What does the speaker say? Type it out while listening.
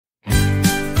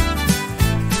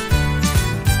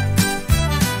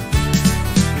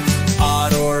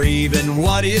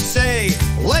what do you say?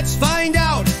 Let's find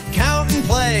out, count and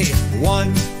play.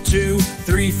 1, 2,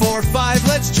 3, 4, 5.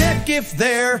 Let's check if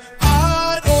they're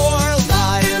odd or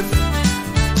live.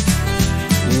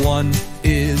 1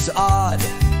 is odd,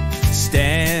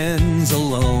 stands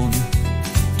alone.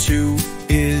 2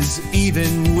 is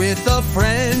even with a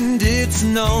friend, it's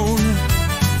known.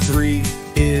 3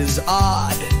 is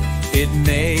odd, it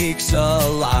makes a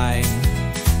line.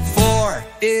 4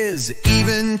 is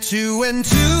even, 2 and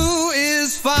 2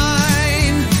 is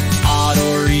fine. Odd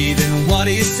or even, what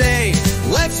do you say?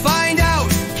 Let's find out,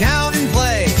 count and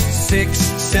play. 6,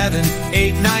 7,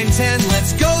 8, 9, 10.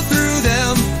 Let's go through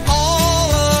them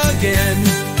all again.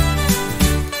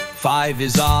 5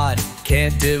 is odd,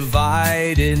 can't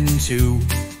divide in 2.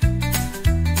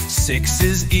 6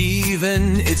 is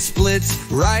even, it splits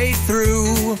right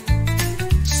through.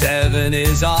 7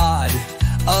 is odd,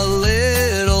 a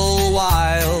little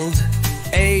wild.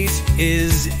 8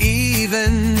 is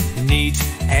even, neat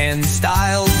and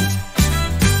styled.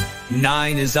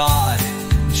 9 is odd,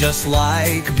 just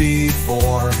like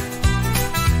before.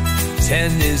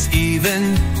 10 is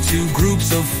even, 2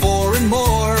 groups of 4 and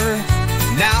more.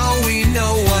 Now we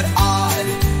know what odd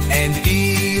and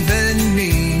even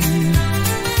mean.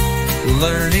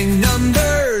 Learning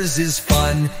numbers is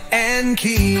fun and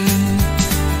keen.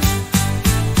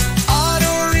 Odd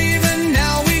or even,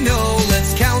 now we know.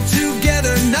 Let's count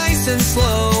together nice and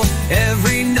slow.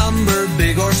 Every number,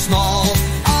 big or small.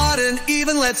 Odd and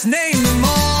even, let's name them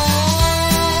all.